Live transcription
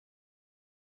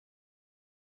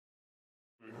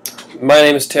My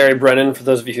name is Terry Brennan, for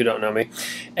those of you who don't know me,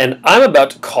 and I'm about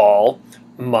to call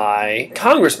my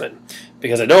congressman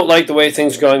because I don't like the way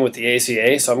things are going with the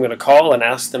ACA, so I'm going to call and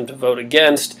ask them to vote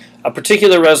against a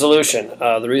particular resolution.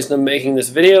 The reason I'm making this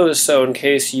video is so in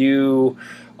case you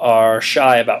are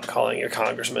shy about calling your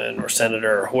congressman or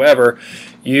senator or whoever,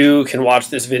 you can watch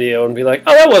this video and be like,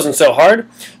 oh, that wasn't so hard.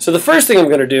 So the first thing I'm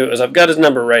going to do is I've got his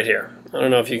number right here. I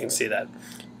don't know if you can see that.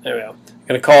 There we go. I'm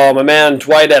going to call my man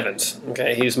Dwight Evans.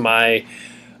 Okay, he's my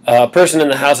person in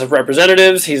the House of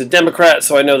Representatives. He's a Democrat,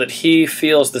 so I know that he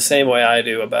feels the same way I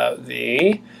do about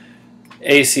the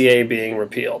ACA being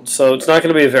repealed. So it's not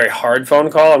going to be a very hard phone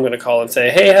call. I'm going to call and say,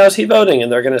 hey, how's he voting?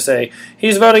 And they're going to say,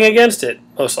 he's voting against it,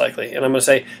 most likely. And I'm going to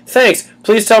say, thanks,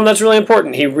 please tell him that's really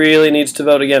important. He really needs to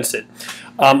vote against it.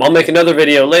 I'll make another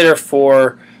video later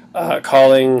for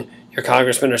calling your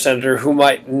congressman or senator who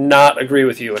might not agree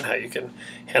with you and how you can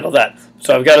handle that.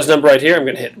 So I've got his number right here. I'm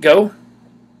going to hit go.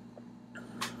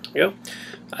 There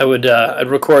we go. I'd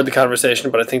record the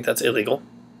conversation, but I think that's illegal.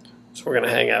 So we're going to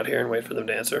hang out here and wait for them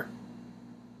to answer.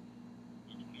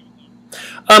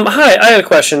 Hi, I had a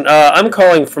question. I'm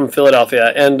calling from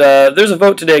Philadelphia, and there's a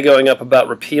vote today going up about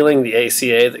repealing the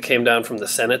ACA that came down from the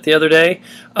Senate the other day.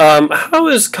 How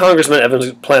is Congressman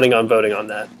Evans planning on voting on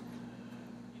that?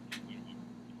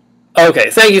 Okay,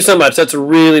 thank you so much. That's a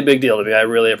really big deal to me. I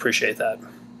really appreciate that.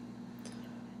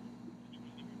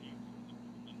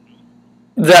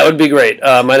 That would be great.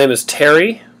 My name is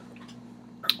Terry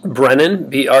Brennan,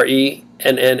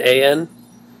 B-R-E-N-N-A-N.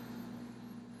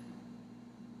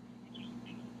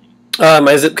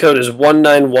 My zip code is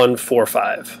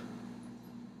 19145.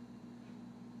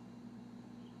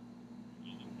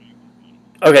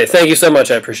 Okay, thank you so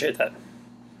much. I appreciate that.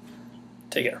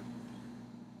 Take care.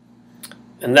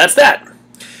 And that's that.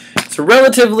 It's a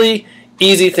relatively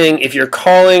easy thing if you're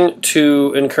calling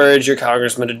to encourage your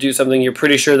congressman to do something you're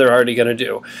pretty sure they're already going to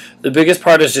do. The biggest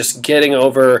part is just getting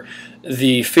over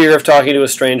the fear of talking to a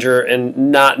stranger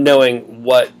and not knowing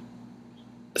what,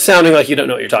 sounding like you don't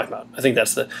know what you're talking about. I think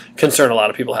that's the concern a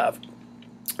lot of people have.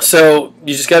 So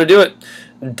you just got to do it.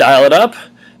 Dial it up.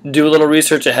 Do a little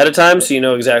research ahead of time so you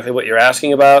know exactly what you're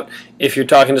asking about. If you're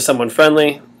talking to someone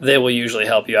friendly, they will usually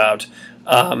help you out.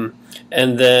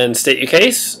 And then state your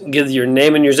case, give your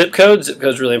name and your zip code. Zip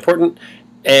code is really important.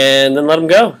 And then let them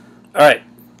go. All right.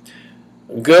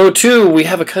 Go to We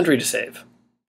Have a Country to Save.